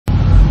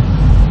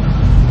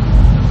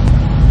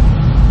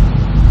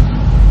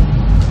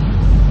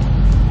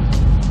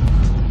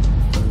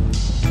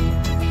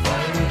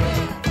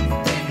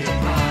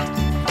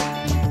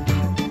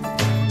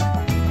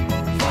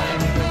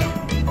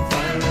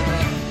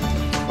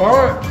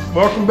Alright,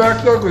 welcome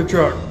back to Ugly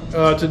Truck.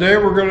 Today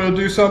we're going to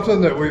do something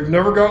that we've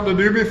never gotten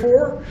to do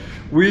before.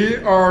 We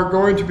are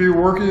going to be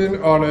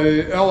working on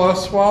a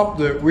LS swap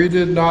that we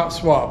did not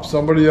swap,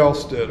 somebody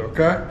else did,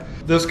 okay?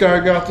 This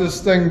guy got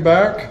this thing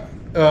back,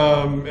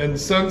 and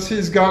since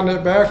he's gotten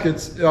it back,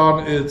 it's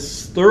on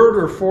its third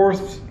or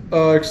fourth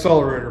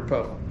accelerator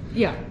pedal.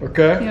 Yeah.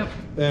 Okay? Yep.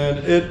 And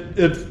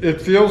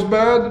it feels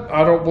bad.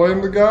 I don't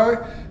blame the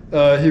guy.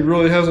 He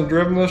really hasn't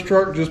driven this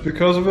truck just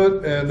because of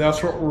it, and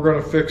that's what we're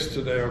going to fix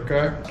today,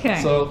 okay?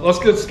 Okay. So let's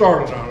get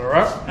started on it, all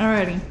right?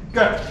 Alrighty.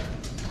 Okay.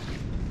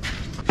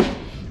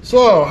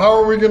 So how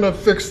are we going to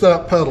fix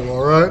that pedal,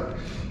 all right?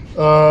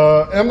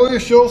 Emily,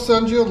 she'll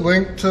send you a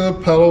link to a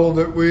pedal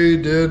that we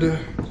did a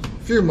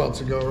few months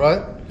ago,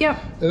 right? Yep.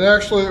 And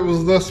actually it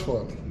was this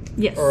one.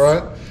 Yes. All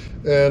right?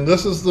 And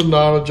this is the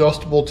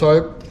non-adjustable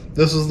type.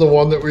 This is the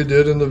one that we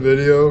did in the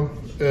video.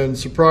 And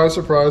surprise,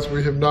 surprise,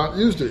 we have not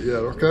used it yet,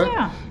 okay?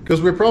 Yeah. Because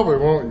we probably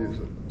won't use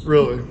it,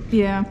 really.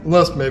 Yeah.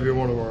 Unless maybe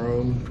one of our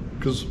own,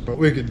 because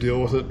we could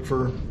deal with it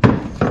for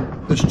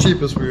as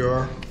cheap as we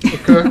are,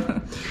 okay?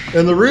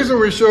 And the reason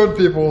we showed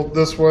people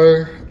this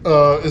way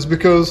is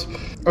because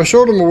I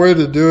showed them a way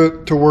to do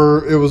it to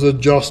where it was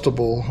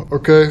adjustable,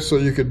 okay? So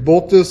you could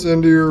bolt this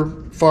into your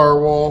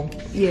firewall.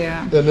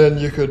 Yeah. And then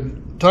you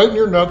could tighten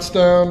your nuts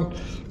down,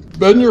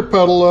 bend your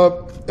pedal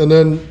up, and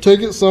then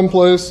take it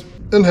someplace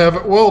and have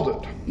it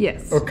welded.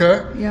 Yes.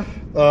 Okay? Yep.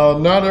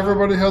 Not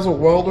everybody has a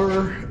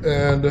welder,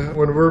 and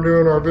when we're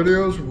doing our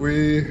videos,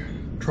 we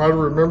try to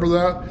remember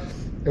that,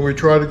 and we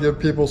try to give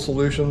people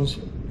solutions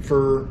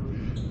for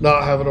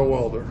not having a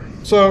welder.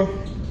 So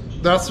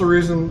that's the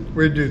reason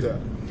we do that.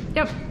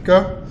 Yep.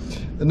 Okay?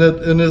 And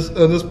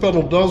this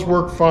pedal does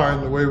work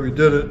fine the way we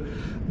did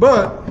it,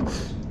 but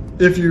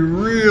if you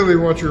really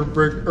want your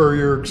brake or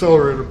your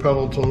accelerator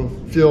pedal to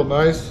feel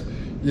nice,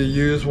 you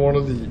use one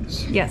of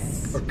these.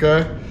 Yes.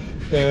 Okay?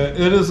 And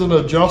it is an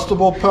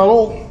adjustable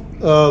pedal.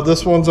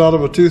 This one's out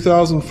of a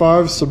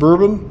 2005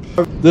 Suburban.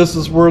 This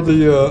is where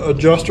the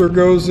adjuster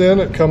goes in.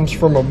 It comes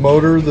from a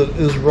motor that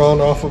is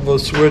run off of a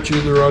switch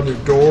either on your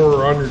door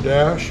or on your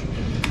dash.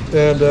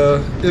 And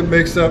it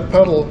makes that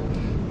pedal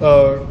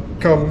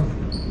come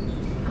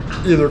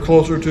either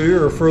closer to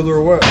you or further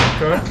away,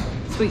 okay?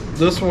 Sweet.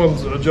 This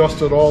one's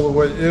adjusted all the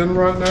way in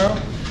right now,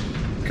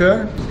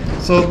 okay?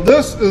 So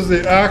this is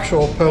the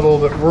actual pedal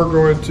that we're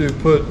going to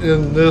put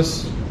in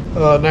this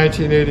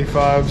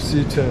 1985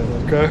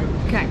 C10, okay?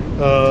 Okay.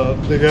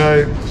 The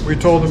guy, we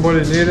told him what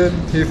he needed,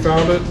 he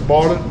found it,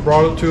 bought it,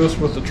 brought it to us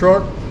with the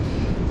truck.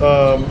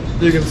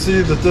 You can see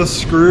that this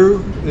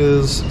screw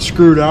is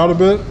screwed out a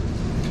bit,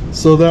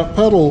 so that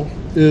pedal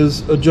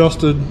is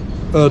adjusted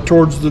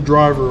towards the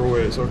driver a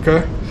ways,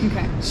 okay?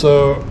 Okay.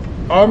 So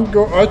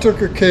I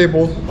took a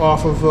cable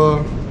off of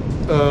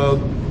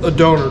a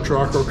donor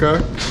truck,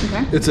 okay?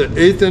 Okay. It's an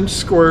 1/8 inch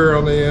square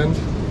on the end,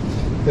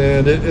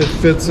 and it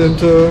fits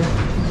into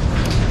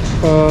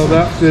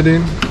that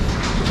fitting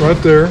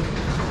right there,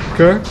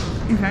 okay?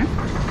 Okay.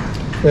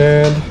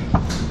 And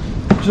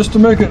just to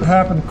make it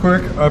happen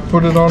quick, I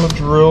put it on a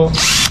drill.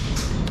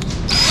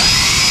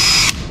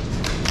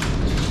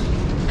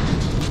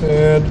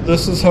 And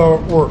this is how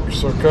it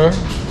works, okay?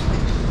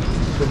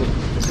 Put it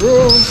in the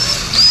drill.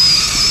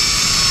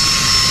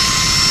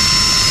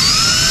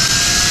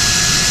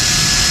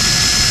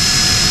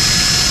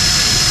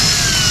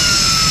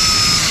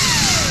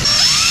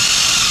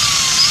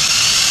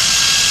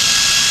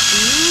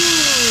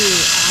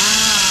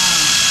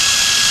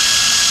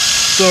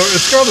 So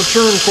it's got to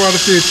turn quite a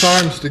few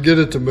times to get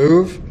it to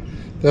move.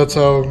 That's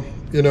how,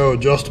 you know,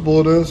 adjustable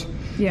it is.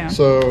 Yeah.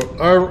 So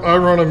I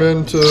run them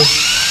into the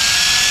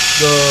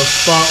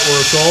spot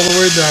where it's all the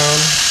way down,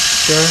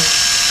 okay?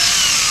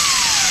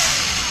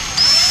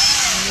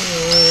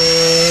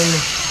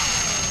 And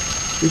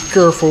be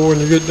careful when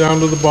you get down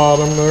to the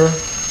bottom there.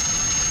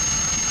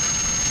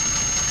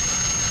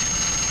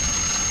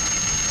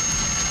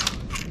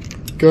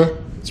 Okay,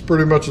 it's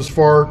pretty much as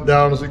far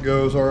down as it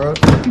goes, all right?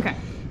 Okay.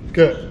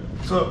 Okay,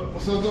 so I'll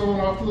set that one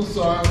off to the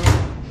side.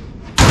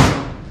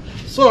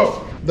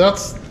 So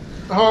that's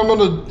how I'm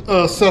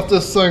gonna set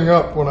this thing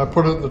up when I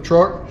put it in the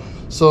truck.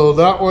 So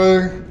that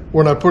way,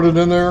 when I put it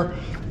in there,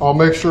 I'll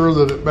make sure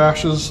that it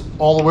bashes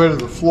all the way to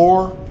the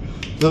floor.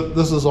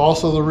 This is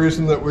also the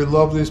reason that we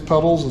love these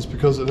pedals, is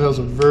because it has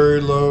a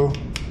very low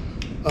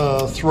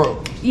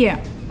throat. Yeah.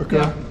 Okay?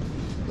 Yeah.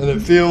 And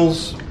it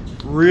feels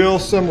real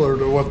similar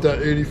to what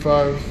that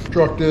 85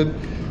 truck did,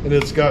 and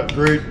it's got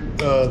great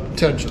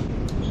tension.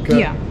 Okay?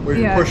 Yeah. When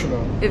you're pushing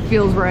on it. It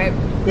feels right.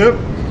 Yep.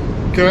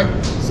 Okay.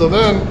 So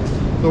then,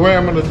 the way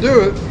I'm going to do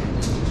it,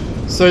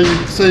 say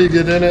you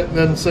get in it, and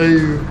then say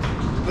you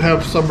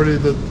have somebody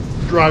that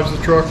drives the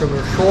truck and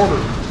they're shorter.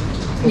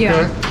 Okay.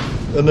 Yeah.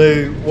 And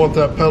they want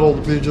that pedal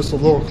to be just a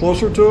little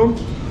closer to them.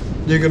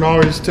 You can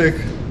always take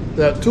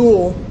that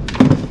tool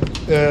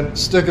and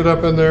stick it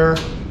up in there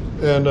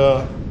and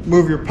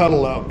move your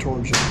pedal out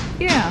towards you.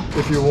 Yeah.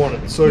 If you want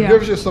it. So it Yeah.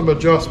 gives you some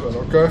adjustment,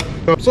 okay?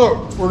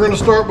 So we're going to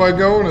start by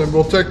going, and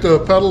we'll take the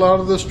pedal out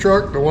of this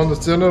truck, the one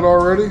that's in it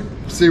already,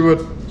 see what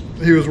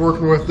he was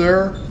working with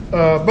there,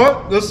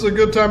 But this is a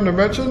good time to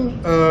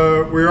mention,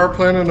 we are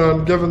planning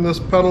on giving this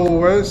pedal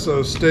away,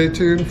 so stay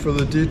tuned for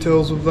the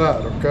details of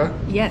that, okay?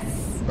 Yes.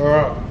 All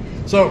right.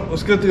 So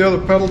let's get the other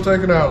pedal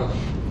taken out of it.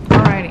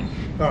 Alrighty.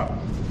 All right.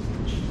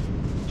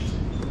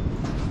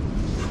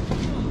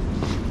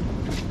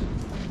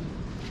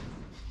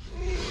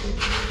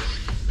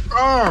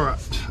 All right.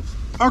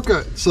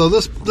 Okay, so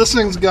this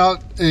thing's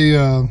got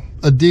a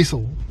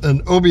diesel,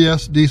 an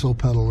OBS diesel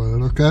pedal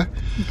in it, okay?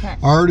 Okay.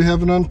 I already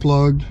have it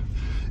unplugged.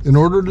 In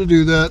order to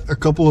do that, a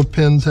couple of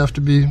pins have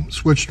to be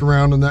switched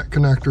around in that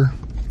connector,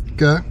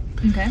 okay?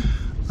 Okay.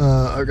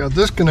 I got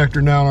this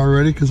connector down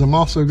already because I'm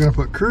also going to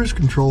put cruise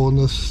control in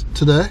this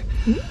today.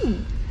 Ooh.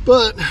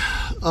 But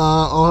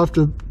I'll have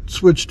to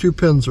switch 2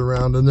 pins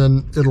around and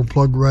then it'll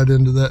plug right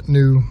into that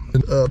new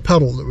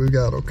pedal that we've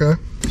got, okay?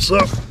 So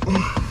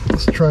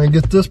let's try and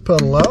get this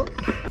pedal out.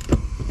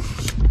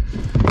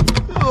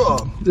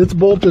 Oh, it's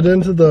bolted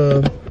into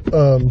the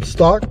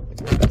stock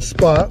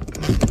spot.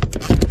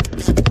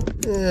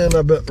 And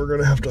I bet we're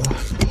gonna have to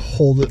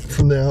hold it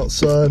from the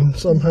outside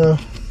somehow.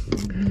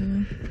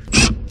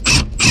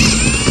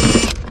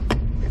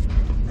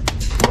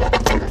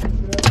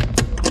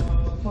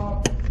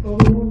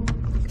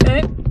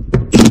 Okay.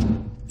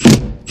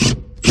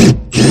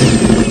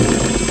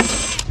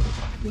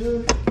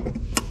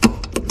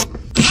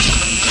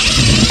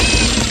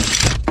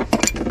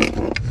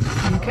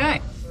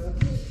 Okay.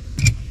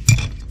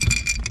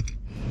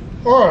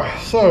 All right,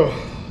 so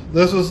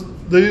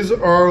these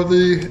are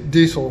the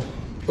diesel,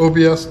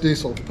 OBS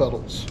diesel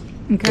pedals.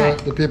 Okay.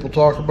 That people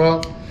talk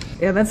about.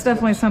 Yeah, that's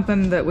definitely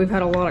something that we've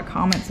had a lot of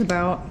comments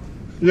about.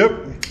 Yep.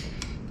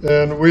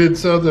 And we had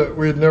said that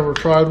we had never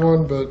tried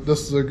one, but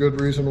this is a good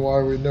reason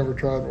why we'd never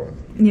tried one.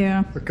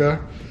 Yeah. Okay.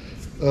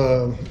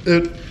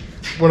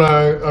 When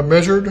I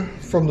measured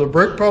from the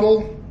brake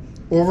pedal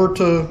over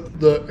to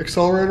the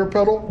accelerator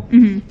pedal,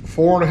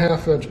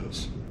 4.5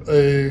 inches.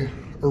 A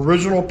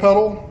original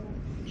pedal,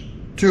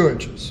 2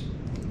 inches.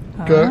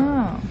 Okay.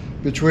 Oh.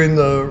 Between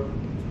the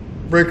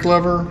brake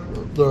lever,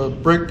 the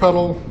brake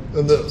pedal,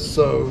 and this.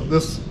 So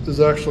this is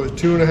actually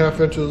 2.5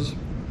 inches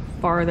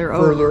Further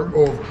further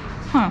over.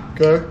 Huh.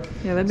 Okay.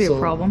 Yeah, that'd be a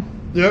problem.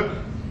 Yep.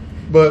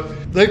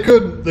 But they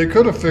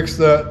could have fixed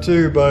that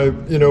too by,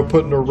 you know,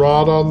 putting a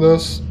rod on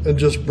this and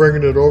just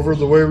bringing it over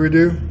the way we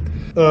do.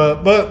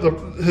 But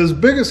his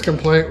biggest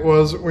complaint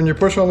was when you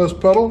push on this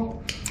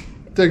pedal,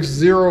 it takes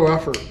 0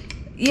 effort.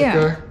 Yeah.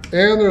 Okay.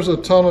 And there's a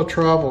ton of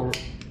travel.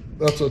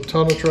 That's a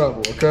ton of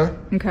travel. Okay.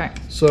 Okay.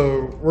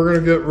 So we're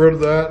gonna get rid of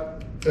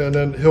that, and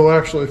then he'll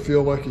actually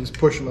feel like he's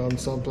pushing on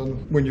something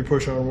when you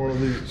push on one of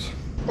these.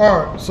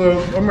 All right, so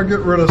I'm gonna get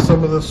rid of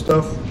some of this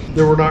stuff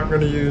that we're not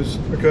gonna use,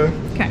 okay?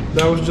 Okay.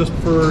 That was just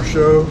for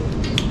show,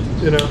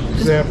 you know,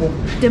 example.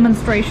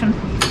 Demonstration.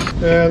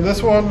 And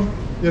this one,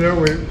 you know,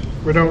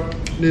 we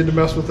don't need to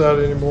mess with that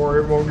anymore.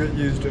 It won't get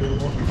used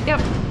anymore.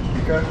 Yep.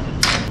 Okay.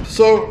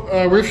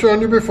 So we've shown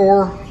you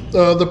before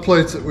the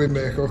plates that we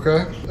make,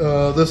 okay?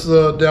 This is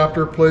an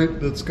adapter plate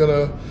that's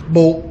gonna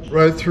bolt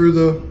right through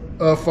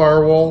the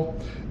firewall,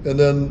 and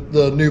then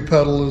the new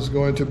pedal is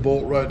going to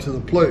bolt right to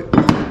the plate,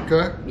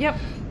 okay? Yep.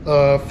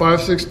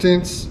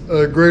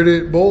 5/16 grade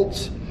 8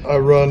 bolts. I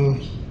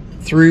run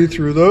 3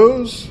 through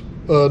those,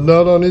 a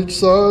nut on each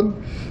side,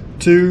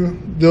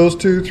 those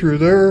two through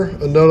there,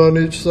 a nut on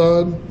each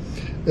side,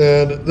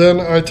 and then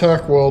I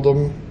tack weld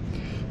them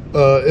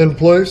in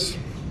place,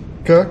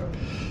 okay?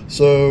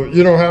 So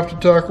you don't have to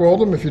tack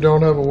weld them if you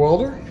don't have a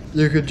welder.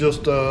 You could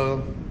just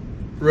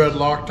red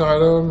Loctite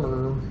them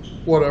or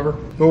whatever.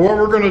 But what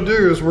we're gonna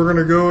do is we're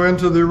gonna go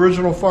into the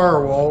original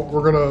firewall.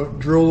 We're gonna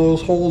drill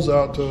those holes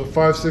out to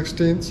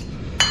 5/16,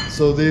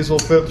 so these will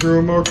fit through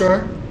them,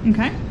 okay?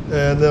 Okay.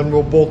 And then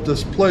we'll bolt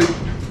this plate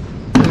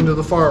into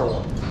the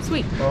firewall.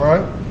 Sweet. All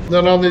right.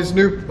 Then on these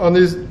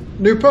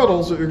new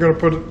pedals that you're gonna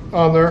put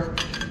on there,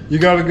 you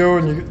got to go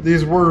and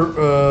these were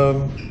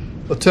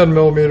a 10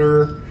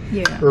 millimeter.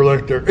 Yeah. Or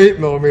like they're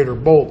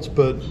 8mm bolts,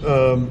 but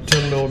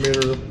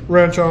 10mm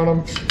wrench on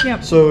them.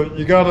 Yep. So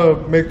you gotta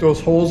make those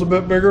holes a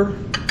bit bigger,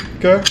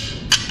 okay?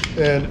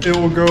 And it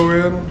will go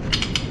in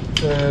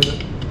and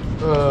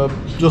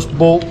just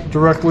bolt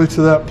directly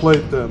to that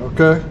plate then,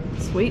 okay?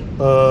 Sweet.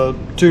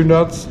 2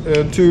 nuts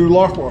and 2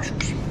 lock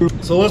washers.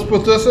 So let's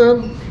put this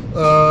in.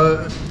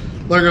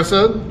 Like I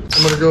said,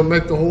 I'm gonna go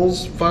make the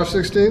holes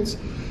 5/16.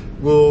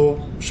 We'll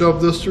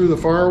shove this through the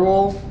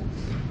firewall.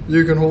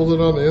 You can hold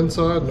it on the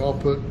inside, and I'll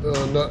put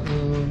a nut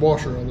and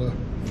washer on the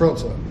front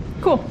side.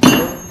 Cool.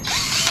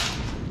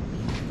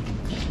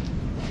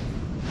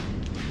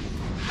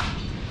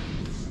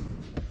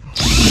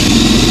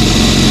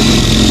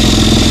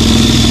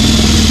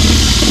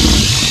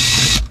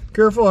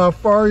 Careful how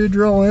far you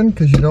drill in,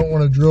 because you don't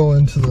want to drill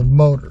into the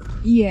motor.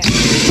 Yeah.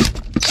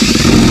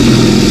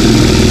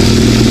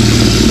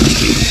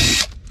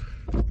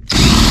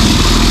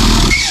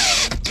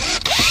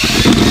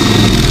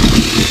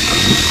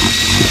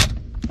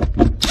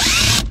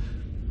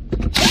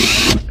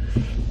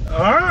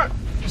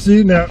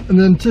 See now, and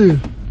then 2.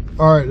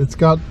 All right, it's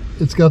got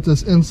it's got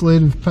this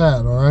insulated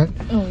pad, all right?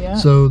 Oh, yeah.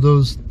 So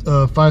those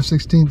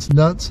 5/16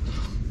 nuts,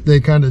 they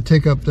kind of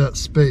take up that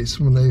space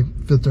when they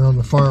fit there on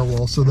the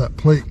firewall, so that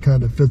plate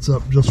kind of fits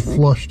up just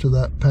flush to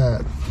that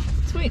pad.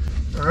 Sweet.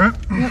 All right?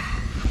 Yep.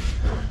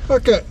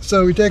 Okay,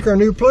 so we take our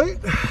new plate,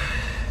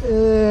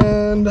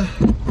 and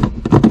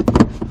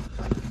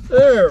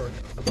there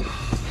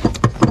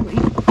we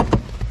go.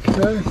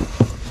 Okay.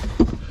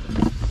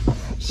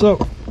 So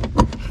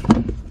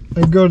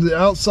I go to the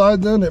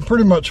outside then. It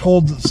pretty much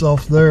holds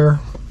itself there.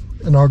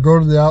 And I'll go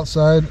to the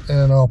outside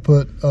and I'll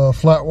put a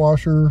flat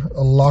washer,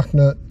 a lock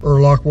nut, or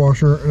a lock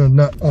washer, and a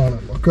nut on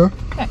it, okay?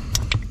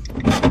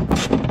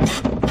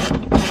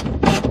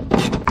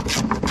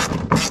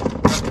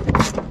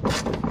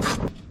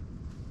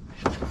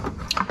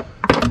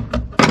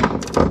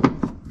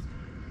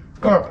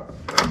 Okay.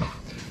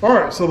 All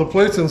right, so the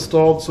plate's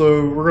installed,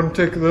 so we're gonna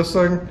take this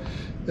thing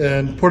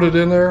and put it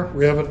in there.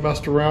 We haven't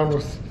messed around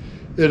with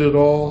it at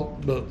all,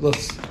 but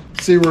let's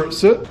see where it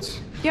sits.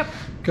 Yep.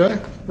 Okay,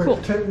 bring Cool.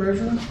 a tape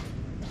measure.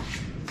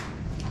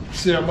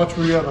 See how much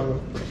we gotta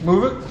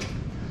move it.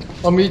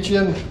 I'll meet you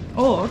in.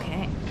 Oh,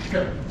 okay.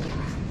 Okay.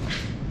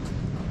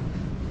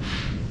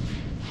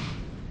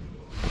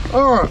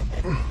 All right.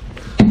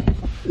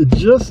 It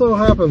just so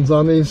happens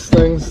on these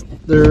things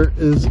there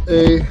is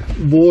a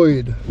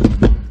void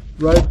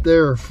right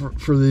there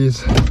for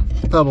these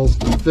pedals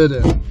to fit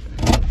in.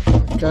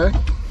 Okay.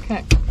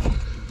 Okay.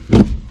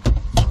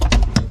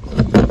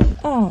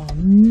 Oh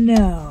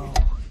no.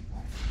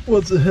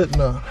 What's it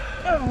hitting on?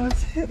 Oh,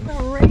 it's hitting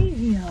the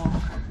radio.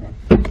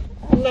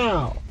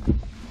 Now.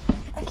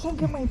 I can't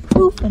get my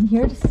poof in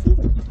here to see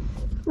it.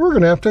 We're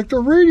gonna have to take the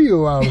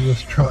radio out of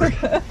this truck.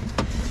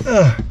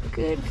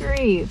 Good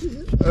grief.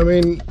 I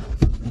mean,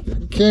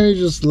 can't he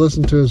just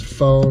listen to his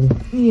phone?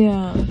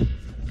 Yeah.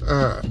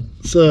 Alright,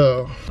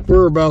 so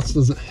whereabouts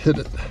does it hit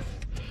it?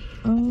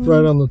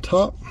 Right on the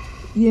top?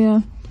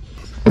 Yeah.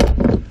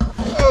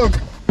 Okay,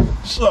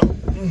 so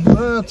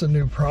that's a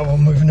new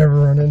problem we've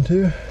never run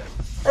into.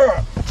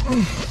 Alright.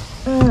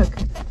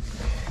 Okay.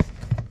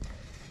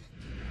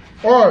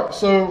 Alright,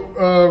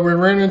 so we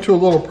ran into a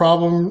little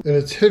problem and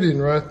it's hitting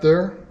right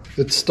there.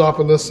 It's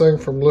stopping this thing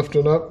from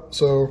lifting up.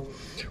 So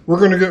we're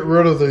going to get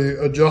rid of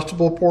the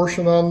adjustable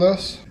portion on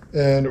this,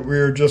 and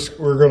we're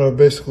going to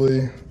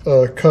basically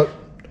cut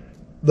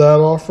that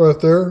off right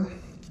there,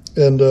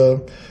 and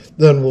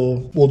then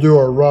we'll do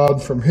our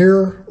rod from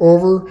here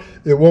over.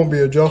 It won't be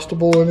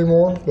adjustable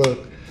anymore, but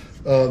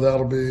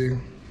that'll be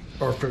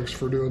our fix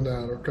for doing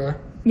that. Okay.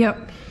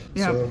 Yep.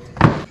 Yep. So,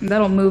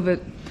 that'll move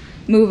it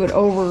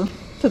over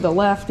to the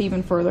left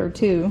even further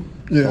too.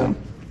 yeah. So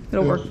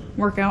it'll Yeah.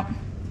 work out.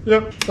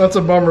 Yep. That's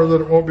a bummer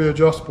that it won't be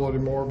adjustable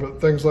anymore,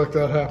 but things like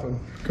that happen.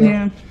 Okay?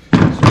 Yeah. So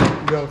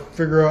you got to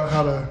figure out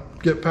how to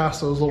get past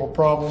those little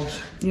problems.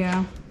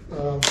 Yeah.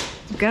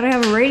 Gotta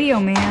have a radio,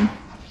 man.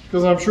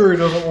 Because I'm sure he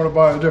doesn't want to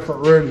buy a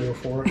different radio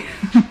for it.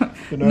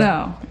 You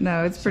know?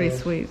 No, it's pretty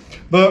sweet.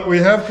 But we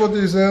have put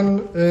these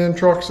in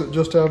trucks that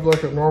just have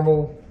like a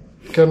normal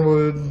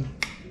Kenwood,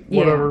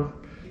 whatever,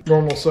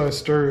 normal size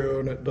stereo,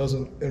 and it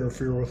doesn't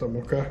interfere with them.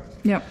 Okay.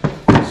 Yep.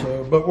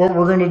 So, but what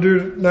we're gonna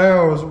do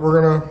now is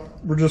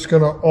we're just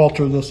gonna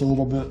alter this a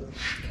little bit.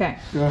 Okay.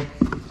 Yeah.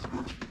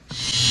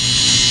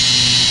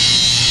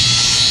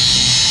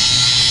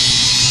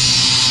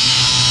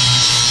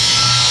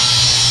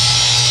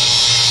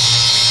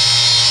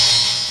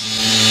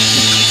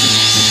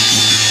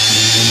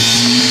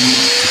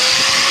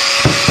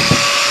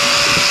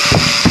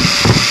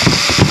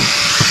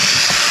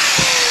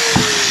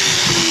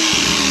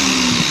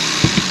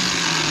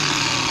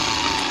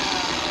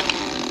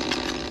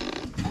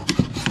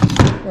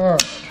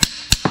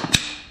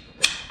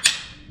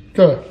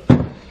 Okay,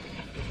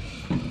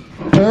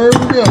 there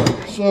we go.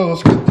 So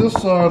let's get this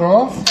side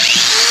off.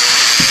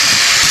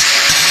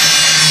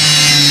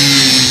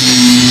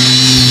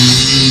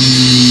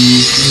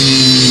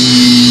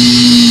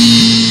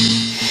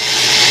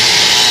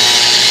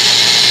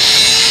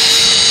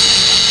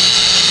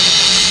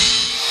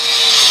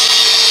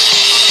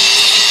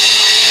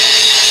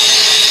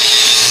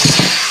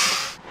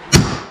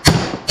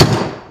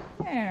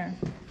 There.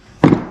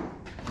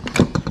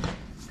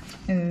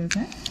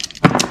 Okay.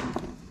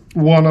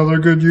 One other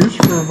good use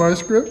for a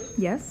vice grip.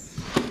 Yes.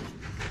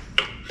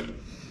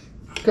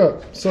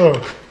 Okay,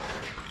 so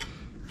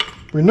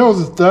we know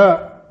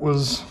that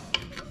was,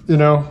 you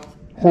know,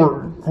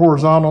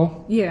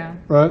 horizontal, Yeah.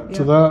 right, Yeah.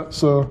 to that.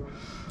 So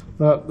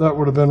that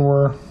would have been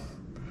where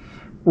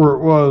it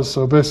was.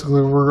 So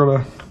basically we're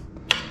gonna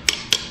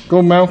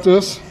go mount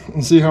this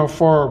and see how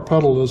far our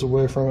pedal is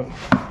away from it.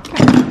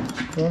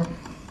 Okay.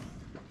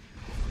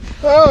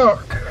 Okay.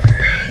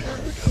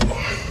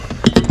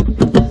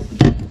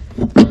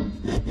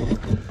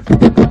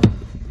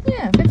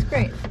 Yeah, fits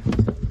great.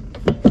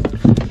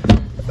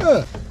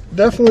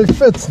 Definitely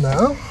fits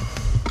now.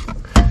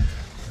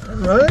 All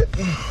right.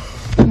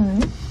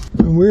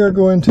 And we are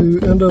going to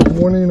end up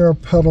wanting our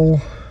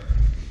pedal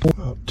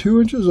about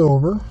 2 inches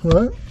over,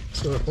 right?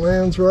 So it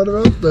lands right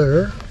about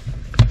there.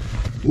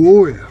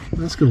 Oh yeah,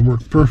 that's gonna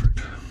work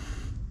perfect.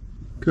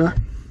 Okay.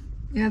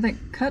 Yeah, I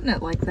think cutting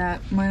it like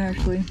that might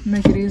actually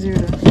make it easier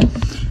to...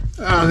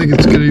 I think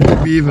it's going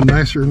to be even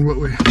nicer than what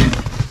we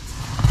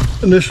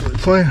initially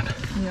planned.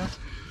 Yeah.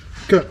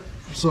 Okay,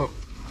 so,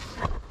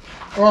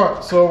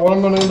 alright, so what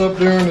I'm going to end up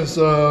doing is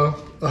a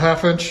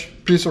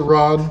 1/2-inch piece of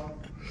rod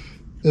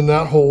in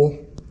that hole,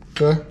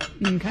 okay?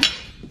 Okay.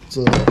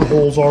 So the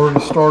hole's already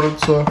started,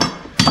 so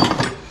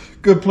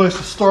good place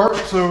to start.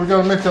 So we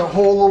got to make that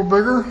hole a little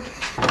bigger.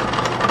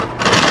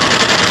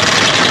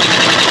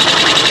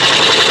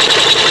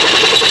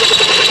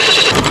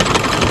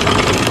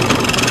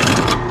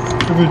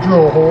 If you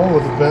drill a hole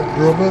with a bent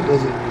drill bit,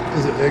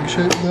 is it egg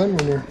shaped then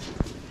when you're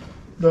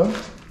done?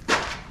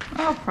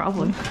 Oh,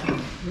 probably.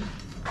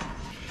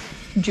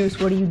 Juice,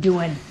 what are you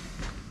doing?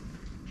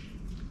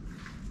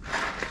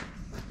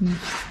 You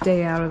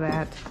stay out of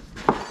that.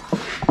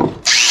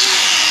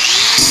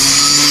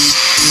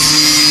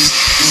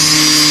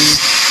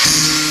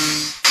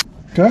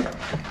 Okay.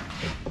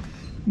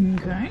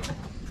 Okay.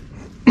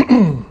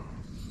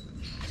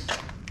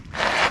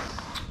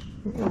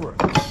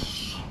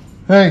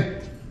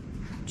 Hey,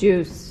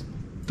 Juice,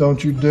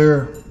 don't you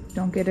dare.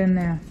 don't get in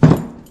there.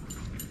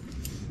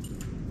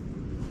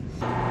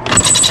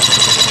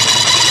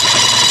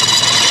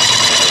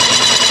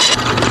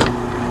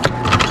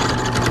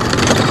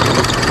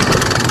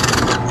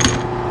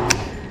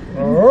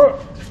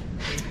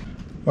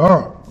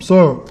 Alright,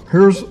 so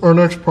here's our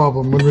next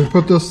problem. When we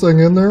put this thing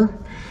in there,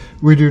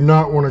 we do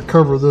not want to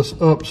cover this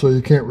up so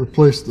you can't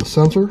replace the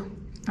sensor,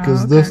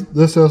 because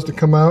this has to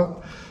come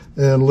out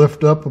and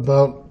lift up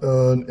about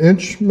an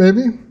inch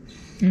maybe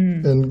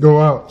and go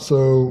out.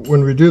 So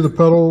when we do the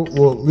pedal,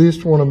 we'll at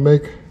least want to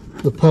make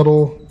the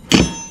pedal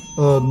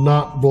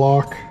not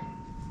block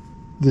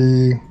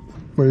the,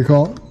 what do you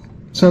call it?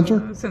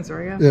 Sensor?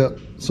 Sensor, yeah. Yeah,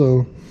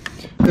 so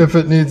if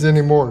it needs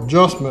any more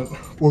adjustment,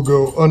 we'll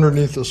go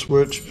underneath the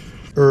switch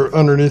or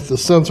underneath the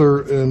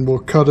sensor and we'll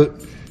cut it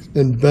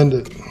and bend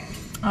it.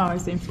 Oh, I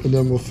see. And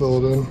then we'll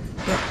fill it in.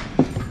 Yep.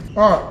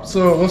 Alright,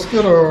 so let's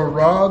get a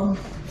rod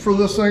for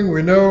this thing.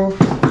 We know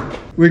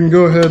we can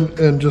go ahead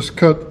and just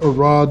cut a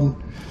rod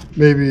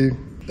maybe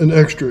an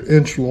extra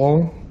inch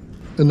long,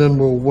 and then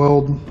we'll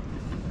weld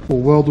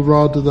the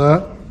rod to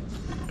that,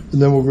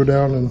 and then we'll go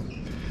down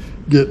and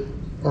get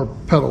our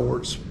pedal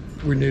where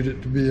we need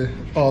it to be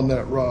on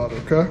that rod,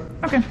 okay?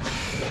 Okay.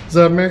 Does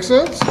that make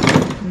sense?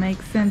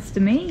 Makes sense to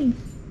me.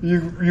 You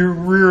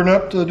rearing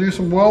up to do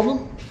some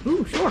welding?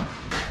 Ooh, sure.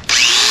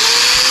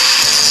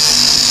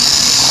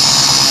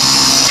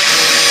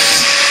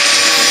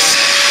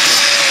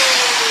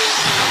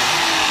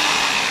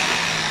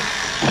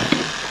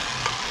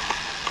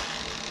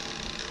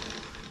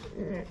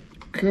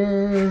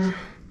 Okay.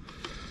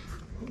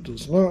 It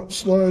does not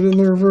slide in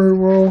there very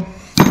well.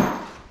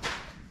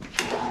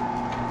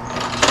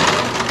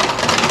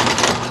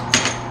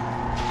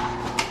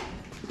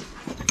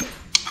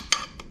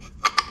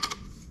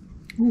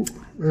 Ooh,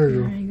 there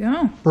you go. There you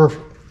go.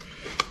 Perfect.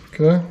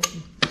 Okay.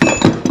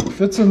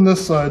 Fits in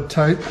this side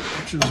tight,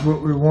 which is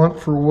what we want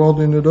for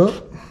welding it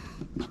up.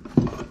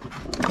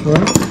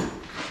 Okay.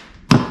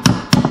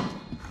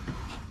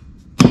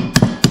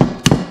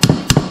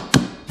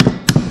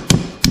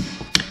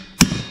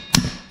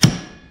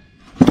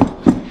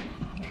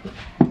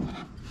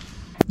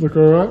 Look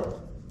all right?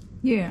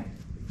 Yeah.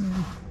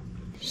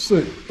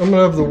 See, I'm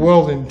gonna have the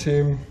welding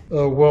team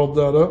weld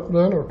that up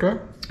then, okay?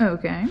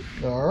 Okay.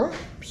 All right,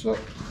 so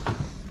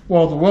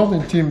while the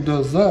welding team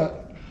does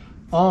that,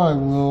 I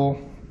will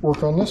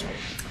work on this one.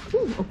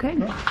 Ooh, okay.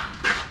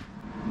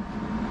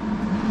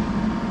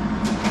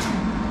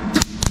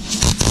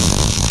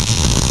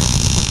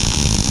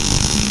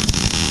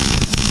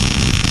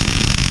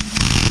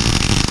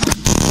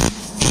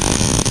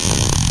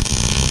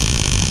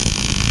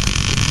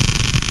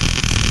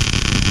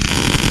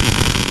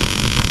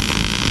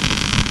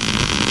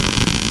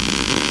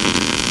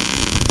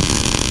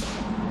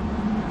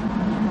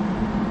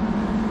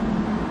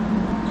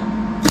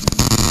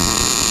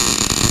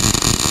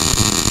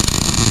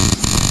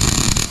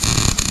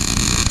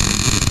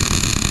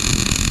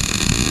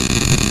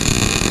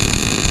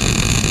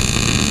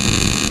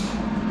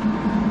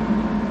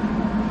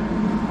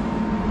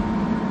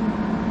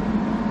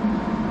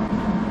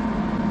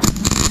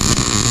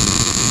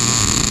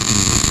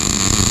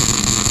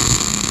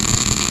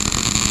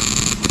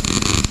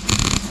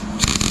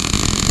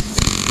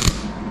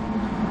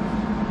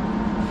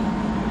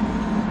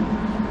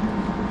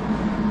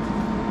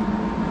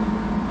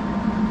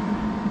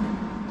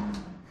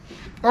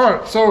 All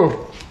right,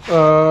 so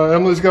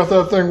Emily's got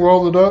that thing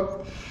welded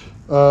up.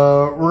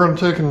 We're gonna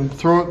take and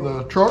throw it in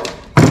the truck,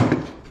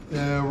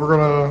 and we're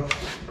gonna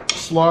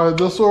slide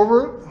this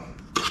over it,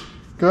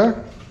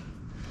 okay?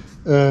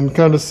 And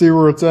kind of see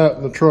where it's at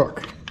in the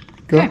truck,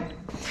 okay?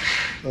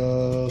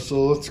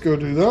 So let's go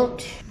do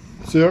that.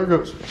 See how it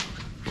goes.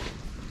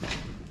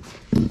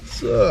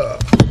 So.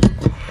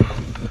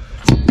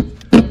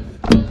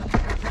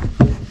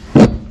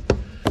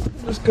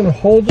 I'm just gonna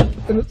hold it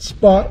in its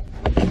spot.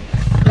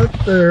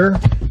 Right there,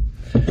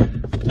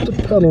 put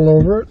the pedal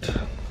over it,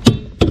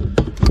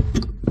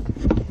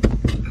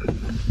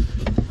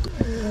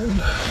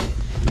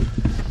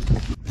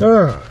 All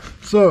right,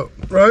 so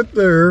right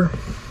there,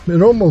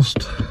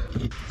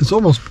 it's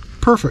almost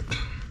perfect.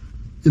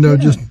 You know,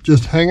 Yeah.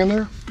 just hanging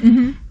there.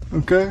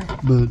 Okay,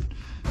 but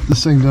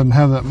this thing doesn't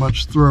have that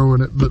much throw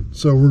in it. But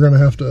so we're gonna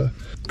have to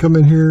come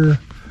in here.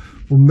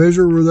 We'll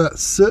measure where that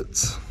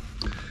sits.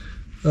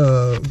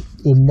 We'll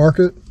mark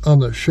it on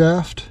the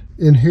shaft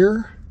in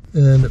here,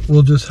 and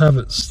we'll just have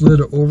it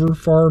slid over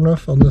far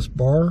enough on this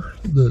bar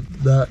that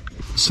that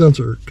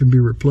sensor can be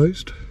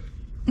replaced.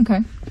 Okay.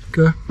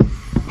 Okay.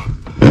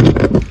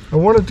 I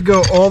want it to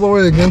go all the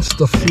way against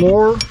the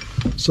floor,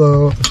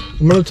 so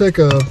I'm going to take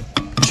a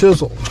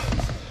chisel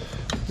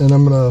and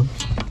I'm going to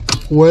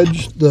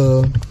wedge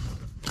the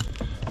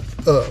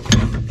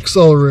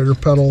accelerator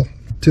pedal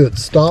to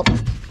its stop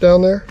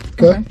down there.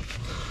 Okay.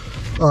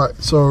 All right,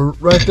 so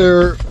right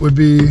there would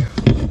be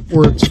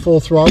where it's full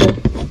throttle.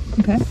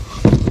 Okay.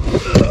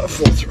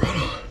 Full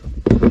throttle.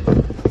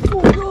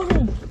 Full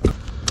throttle.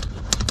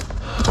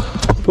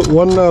 Put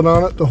one nut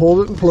on it to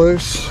hold it in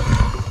place.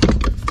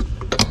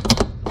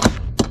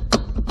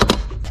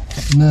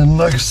 And then,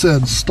 like I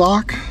said,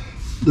 stock,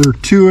 they're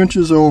 2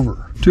 inches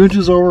over. 2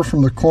 inches over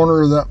from the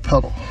corner of that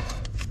pedal.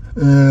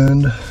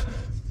 And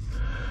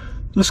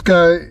this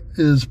guy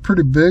is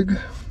pretty big.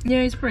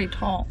 Yeah, he's pretty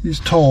tall.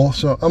 He's tall,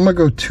 so I'm gonna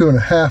go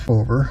 2.5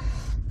 over.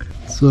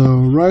 So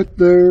right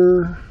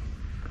there.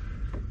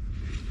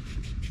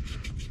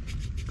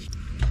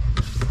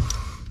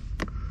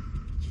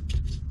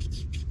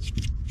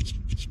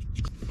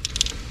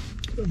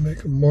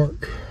 Make a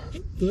mark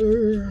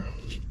there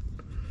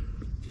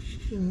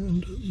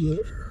and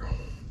there.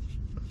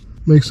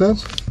 Make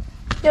sense?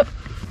 Yep.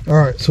 All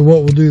right, so what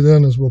we'll do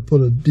then is we'll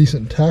put a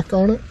decent tack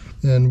on it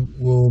and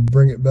we'll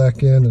bring it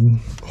back in and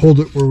hold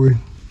it where we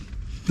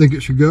think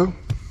it should go.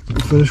 We'll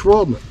finish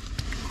welding it.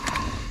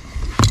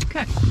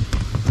 Okay.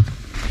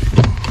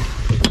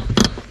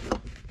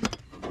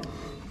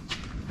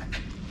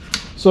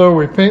 So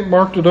we paint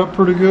marked it up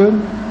pretty good.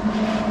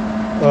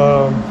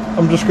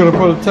 I'm just going to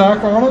put a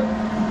tack on it.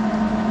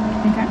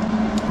 Okay.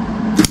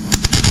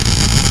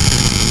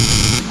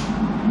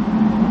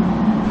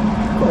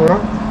 All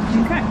right.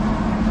 Okay.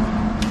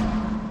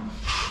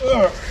 All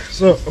right.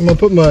 So I'm going to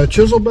put my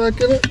chisel back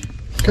in it.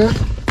 Okay.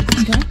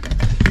 Okay.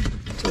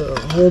 So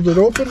hold it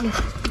open.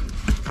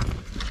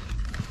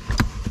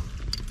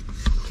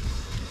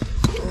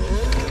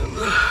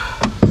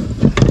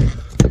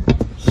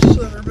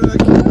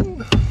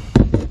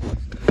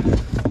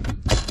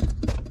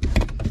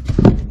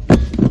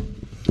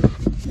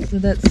 So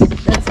that's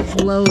as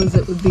low as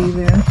it would be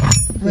there,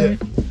 right?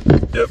 Yeah.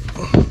 Yep.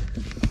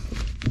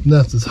 And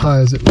that's as high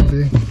as it would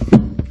be.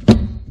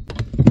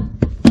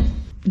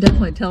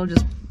 Definitely tell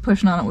just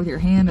pushing on it with your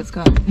hand, it's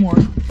got more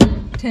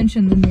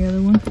tension than the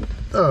other one.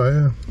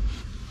 Oh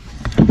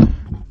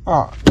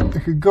yeah.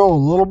 It could go a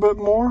little bit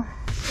more.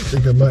 I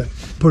think I might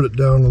put it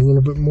down a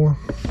little bit more.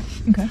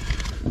 Okay.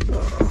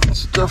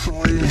 It's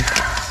definitely,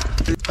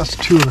 that's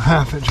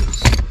 2.5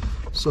 inches.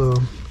 So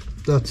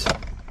that's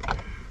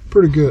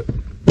pretty good.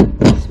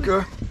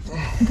 Okay.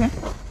 Okay.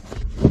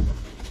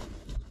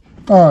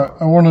 All right,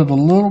 I wanted a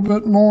little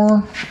bit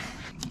more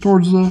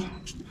towards the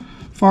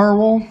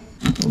firewall.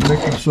 I'll make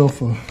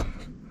myself a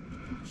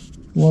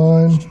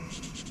line,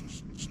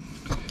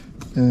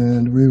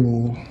 and we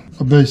will,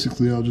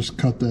 basically I'll just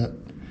cut that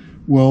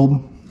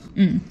weld,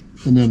 and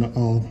then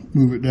I'll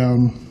move it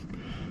down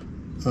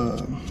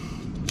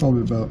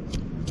probably about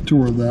to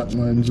where that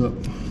lines up.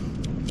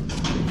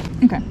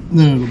 Okay. And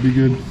then it'll be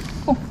good.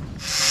 Cool.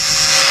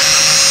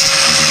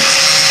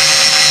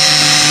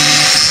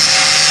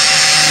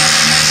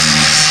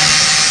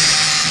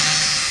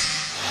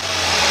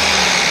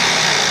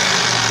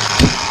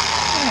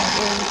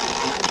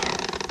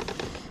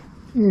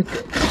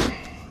 Okay.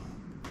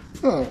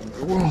 Oh,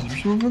 the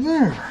welder's over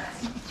there.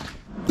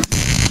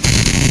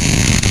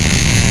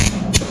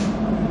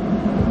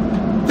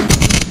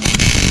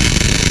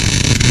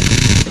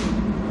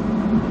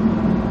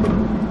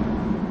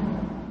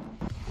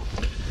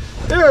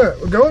 Yeah,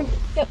 we're going?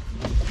 Yep.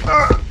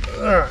 All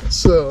right,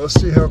 so let's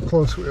see how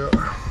close we are.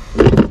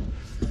 Okay.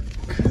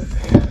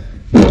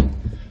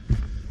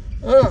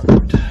 All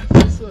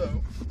right, so.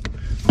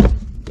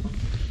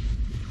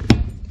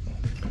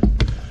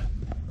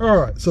 All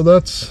right, so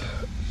that's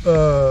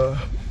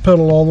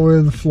pedal all the way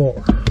to the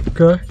floor.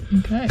 Okay.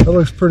 Okay. That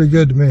looks pretty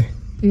good to me.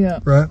 Yeah.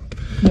 Right.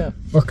 Yeah.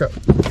 Okay.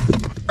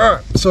 All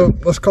right, so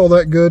let's call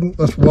that good.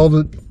 Let's weld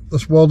it.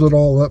 Let's weld it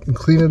all up and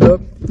clean it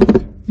up.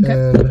 Okay.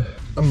 And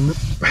I'm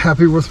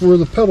happy with where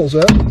the pedal's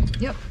at.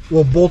 Yep.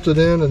 We'll bolt it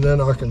in, and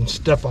then I can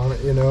step on it,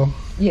 you know,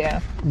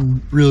 Yeah.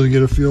 and really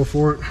get a feel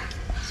for it.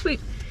 Sweet.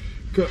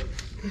 Good.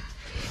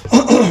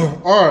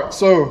 All right,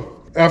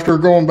 so after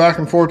going back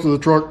and forth to the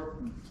truck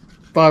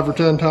 5 or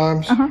 10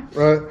 times,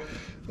 right,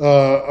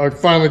 I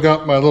finally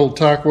got my little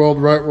tack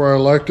weld right where I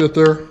liked it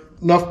there.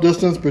 Enough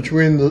distance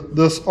between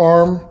this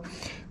arm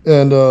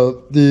and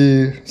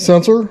the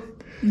sensor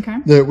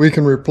that we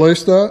can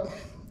replace that.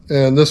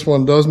 And this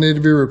one does need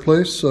to be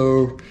replaced,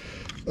 so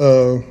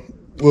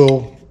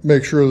we'll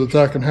make sure that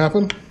that can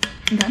happen.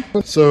 Okay.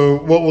 So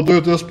what we'll do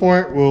at this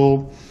point,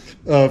 we'll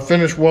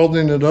finish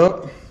welding it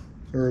up,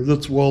 or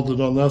that's welded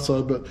on that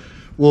side, but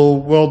we'll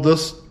weld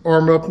this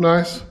arm up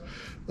nice.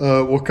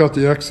 We'll cut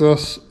the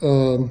excess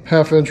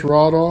 1/2-inch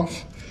rod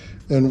off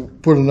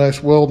and put a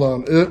nice weld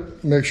on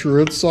it, make sure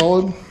it's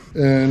solid,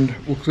 and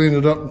we'll clean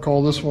it up and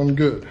call this one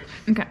good.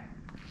 Okay.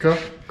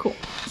 Okay? Cool.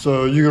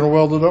 So you gonna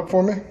weld it up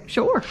for me?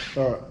 Sure.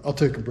 All right, I'll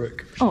take a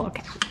break. Oh,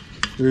 okay.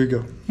 Here you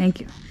go. Thank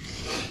you.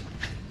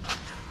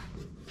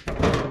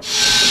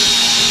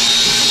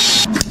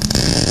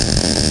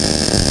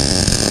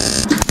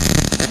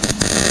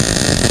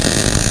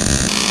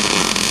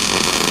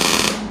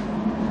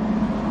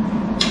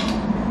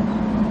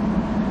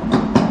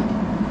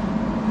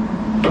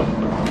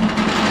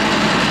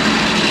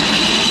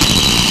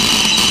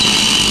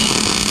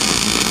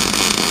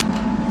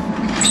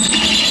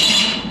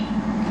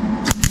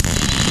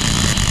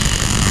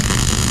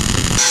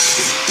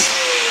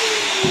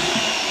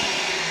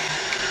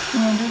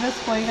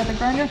 While you got the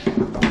grinder?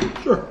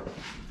 Sure.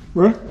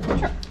 Ready?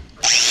 Sure.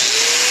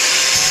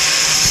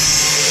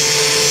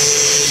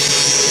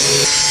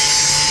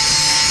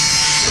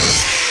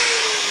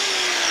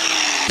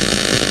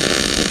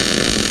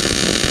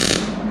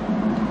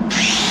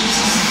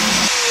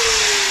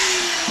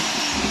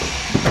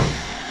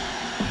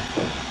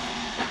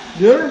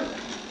 Get her?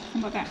 How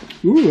about that?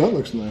 Ooh, that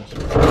looks nice.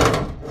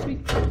 Sweet.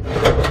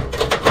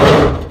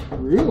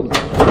 Real nice.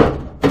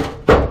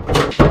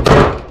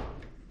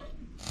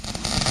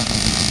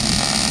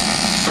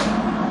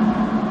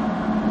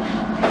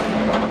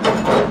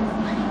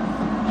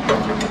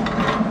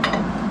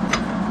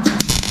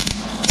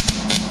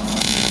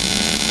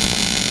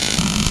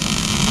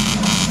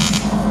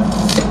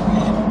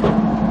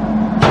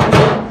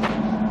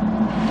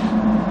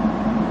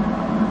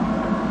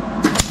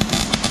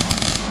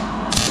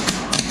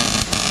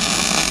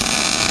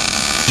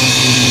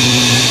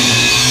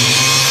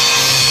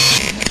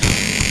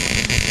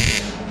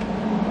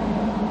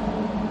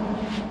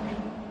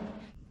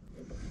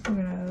 I'm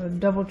gonna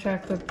double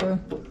check that the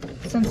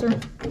sensor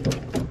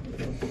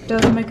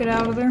doesn't make it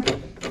out of there.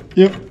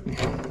 Yep.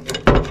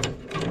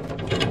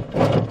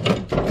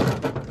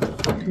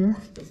 Okay.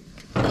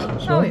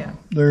 Oh yeah.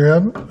 There you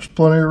have it. There's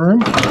plenty of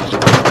room.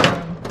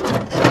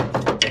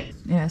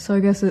 Yeah, so I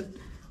guess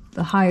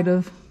the height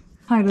of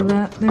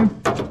that there.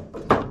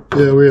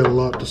 Yeah, we had a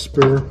lot to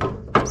spare.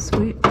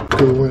 Sweet.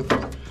 Could have went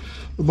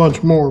a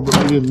bunch more, but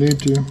we didn't need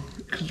to.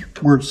 Because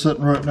where it's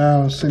sitting right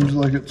now, it seems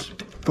like it's,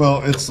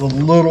 well, it's a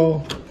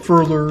little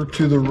further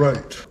to the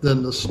right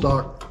than the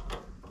stock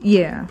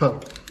Yeah.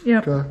 pedal.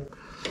 Yep. Okay.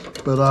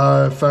 But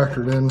I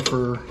factored in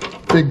for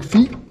big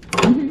feet.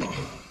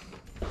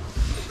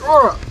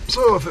 All right,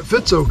 so if it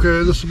fits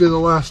okay, this will be the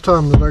last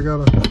time that I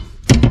gotta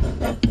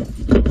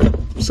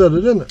set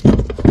it in there.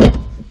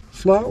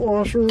 Flat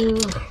washer,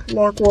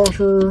 lock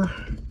washer,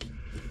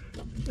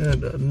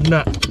 and a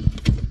nut.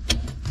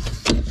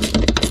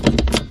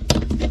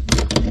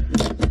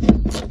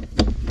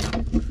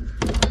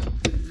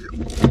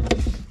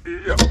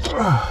 Yep.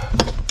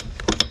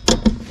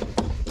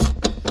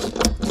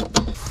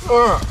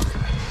 All right.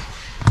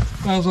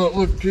 How's that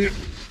look to you?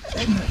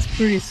 That's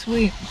pretty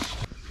sweet.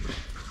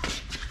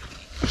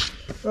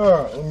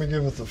 All right, let me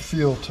give it the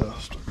feel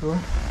test, okay?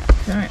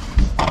 Okay.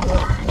 All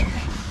right.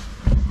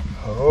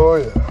 Oh,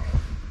 yeah.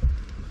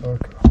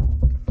 Okay.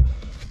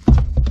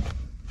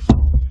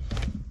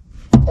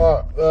 All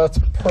right, that's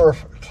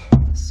perfect.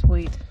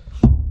 Sweet.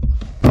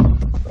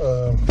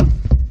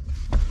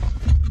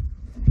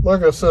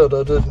 Like I said,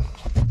 I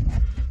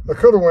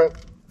could have went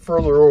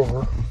further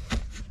over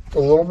a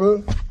little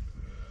bit,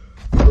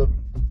 but,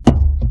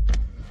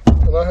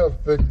 and I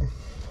have big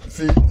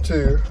feet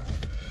too,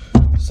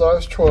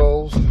 size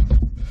 12s,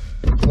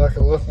 and I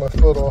can lift my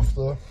foot off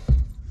the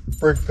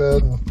brake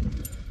pad and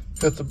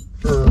hit the,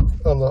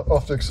 or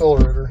off the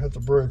accelerator, hit the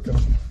brake, and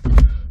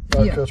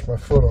not catch my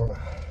foot on it.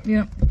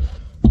 Yep.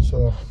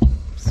 So,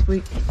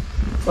 Sweet.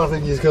 I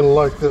think he's gonna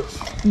like this.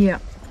 Yeah.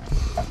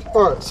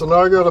 All right, so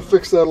now I gotta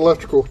fix that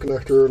electrical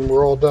connector, and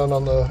we're all done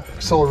on the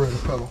accelerator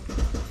pedal.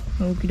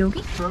 Okie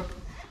dokie.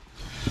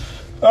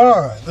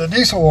 All right, the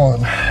diesel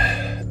one.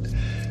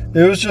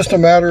 It was just a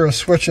matter of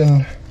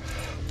switching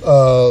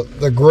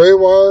the gray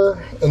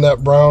wire and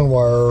that brown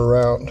wire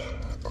around,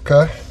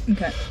 okay?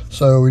 Okay.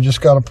 So we just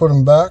gotta put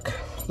them back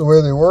the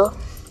way they were.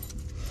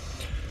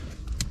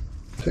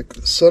 Take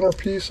the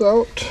centerpiece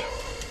out.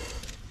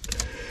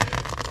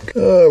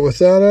 With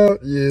that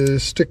out, you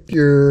stick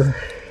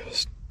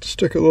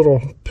a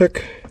little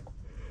pick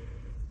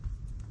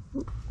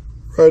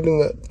right in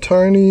that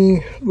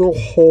tiny little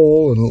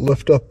hole and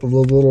lift up the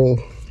little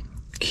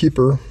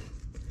keeper.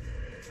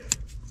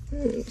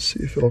 And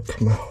see if it'll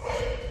come out.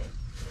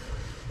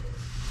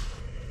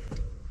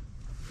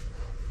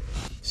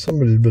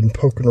 Somebody's been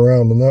poking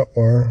around on that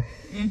wire.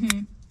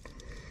 Mm-hmm.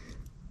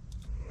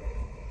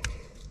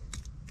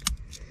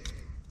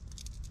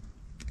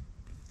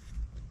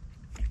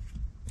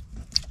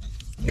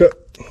 Okay.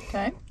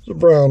 Okay. It's a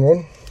brown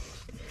one.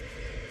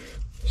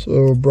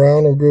 So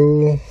brown will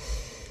go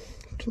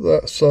to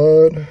that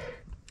side.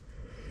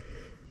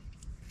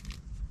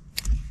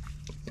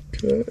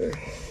 Okay.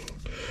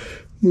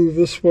 Move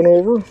this one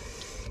over.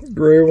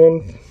 Gray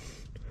one.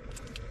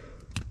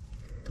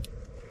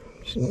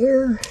 So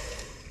there.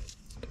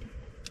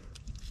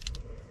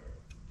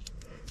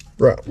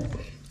 Right.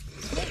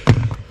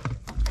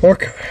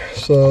 Okay,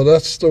 so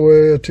that's the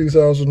way a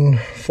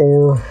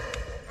 2004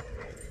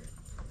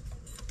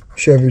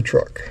 Chevy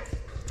truck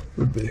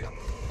would be.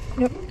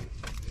 Yep.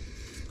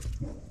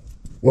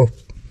 Whoa.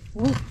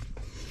 Whoa.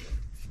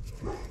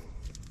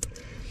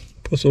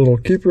 Puts a little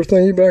keeper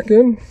thingy back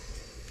in.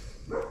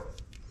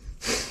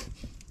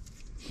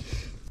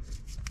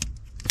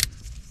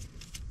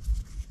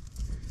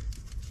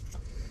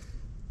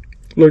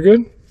 Look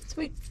good?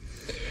 Sweet.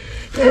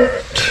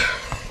 Alright,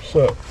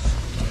 so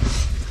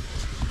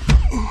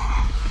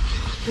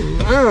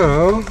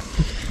now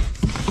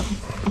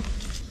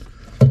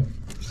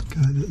this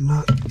guy did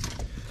not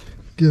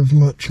give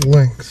much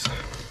length.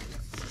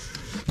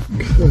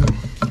 Okay.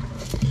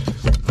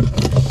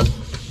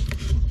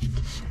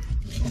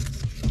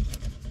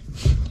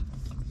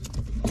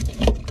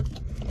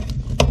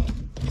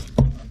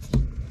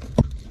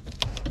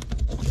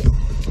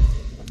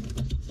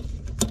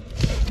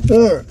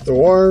 Alright, the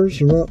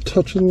wires are not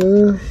touching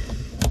there.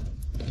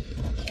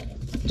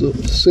 The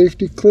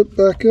safety clip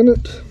back in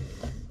it.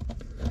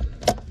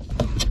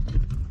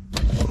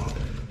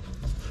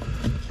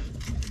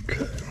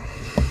 Okay.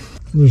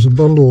 There's a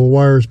bundle of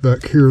wires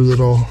back here that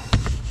I'll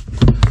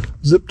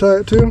zip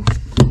tie it to.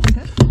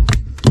 Okay.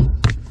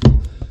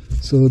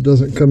 So it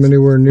doesn't come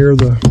anywhere near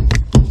the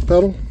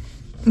pedal.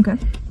 Okay.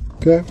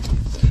 Okay.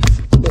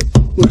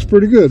 But looks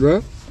pretty good,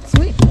 right?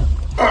 Sweet.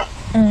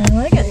 I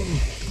like it.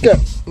 Yeah,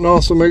 and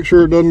also make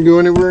sure it doesn't go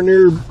anywhere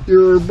near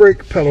your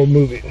brake pedal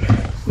moving.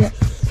 Yep.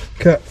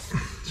 Okay,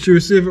 should we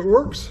see if it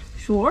works?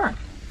 Sure.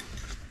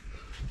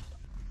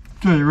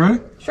 Okay, you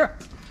ready? Sure.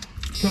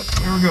 Okay,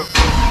 here we go.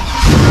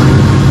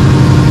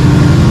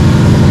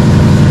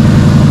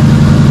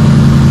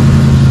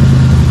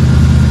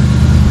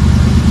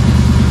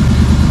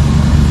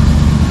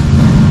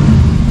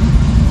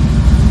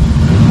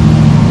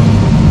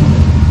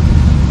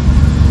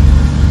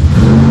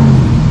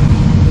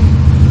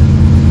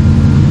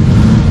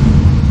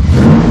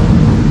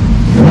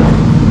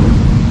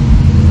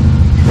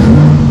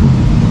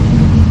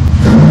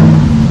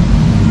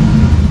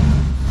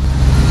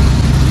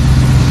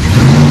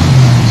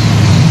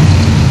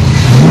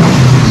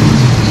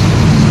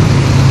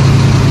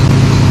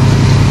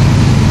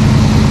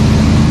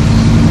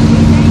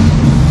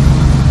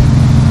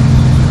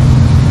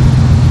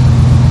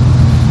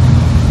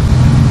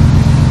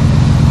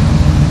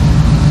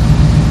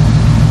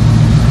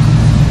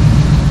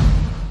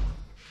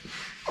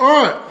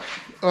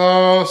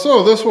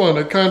 So this one,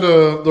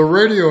 the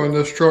radio in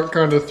this truck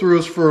kind of threw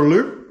us for a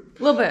loop.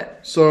 A little bit.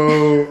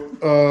 So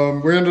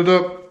we ended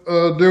up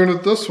doing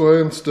it this way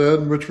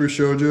instead, which we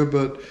showed you,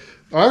 but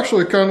I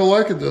actually kind of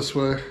like it this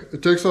way.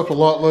 It takes up a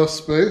lot less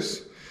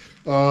space.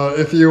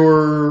 If you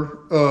were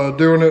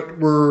doing it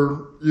where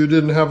you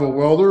didn't have a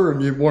welder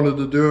and you wanted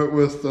to do it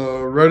with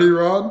a ready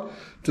rod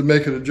to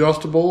make it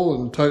adjustable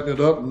and tighten it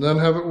up and then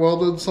have it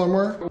welded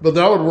somewhere, but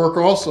that would work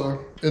also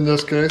in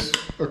this case,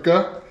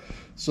 okay?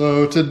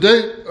 So to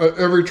date,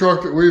 every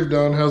truck that we've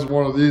done has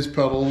one of these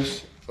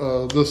pedals,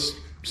 this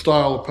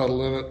style of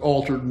pedal in it,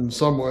 altered in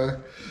some way.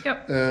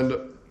 Yep. And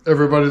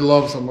everybody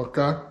loves them,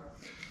 okay?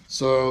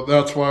 So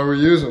that's why we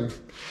use them.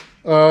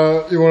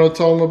 You want to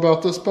tell them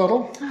about this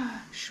pedal?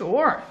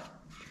 Sure.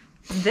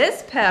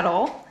 This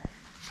pedal,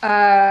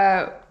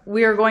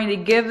 we are going to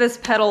give this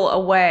pedal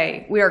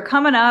away. We are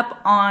coming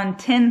up on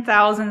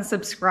 10,000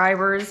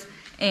 subscribers.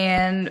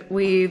 And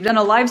we've done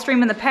a live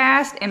stream in the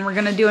past, and we're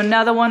gonna do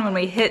another one when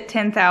we hit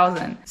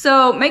 10,000.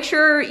 So make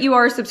sure you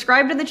are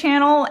subscribed to the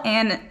channel,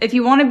 and if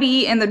you wanna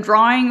be in the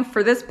drawing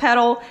for this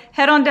pedal,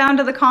 head on down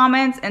to the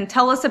comments and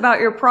tell us about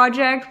your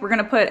project. We're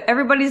gonna put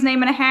everybody's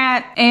name in a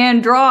hat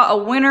and draw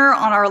a winner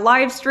on our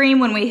live stream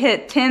when we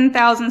hit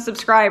 10,000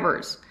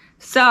 subscribers.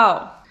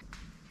 So.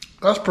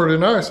 That's pretty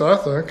nice, I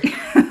think.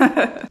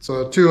 It's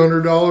a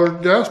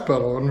 $200 gas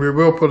pedal, and we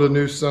will put a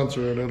new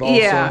sensor in it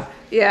also.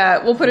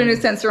 Yeah, we'll put a new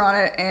sensor on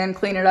it and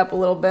clean it up a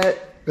little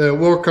bit. It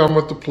will come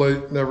with the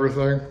plate and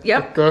everything.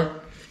 Yep. Okay?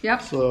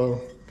 Yep.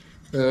 So,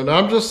 and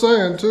I'm just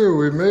saying too,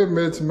 we may have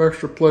made some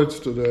extra plates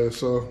today,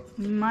 so.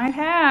 You might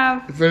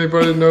have. If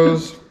anybody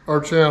knows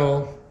our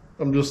channel,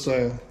 I'm just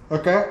saying.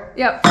 Okay?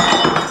 Yep.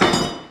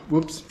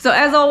 Whoops. So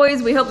as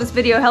always, we hope this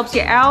video helps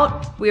you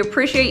out. We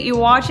appreciate you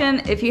watching.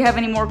 If you have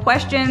any more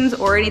questions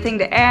or anything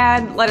to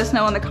add, let us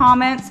know in the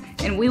comments,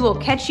 and we will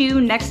catch you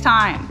next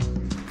time.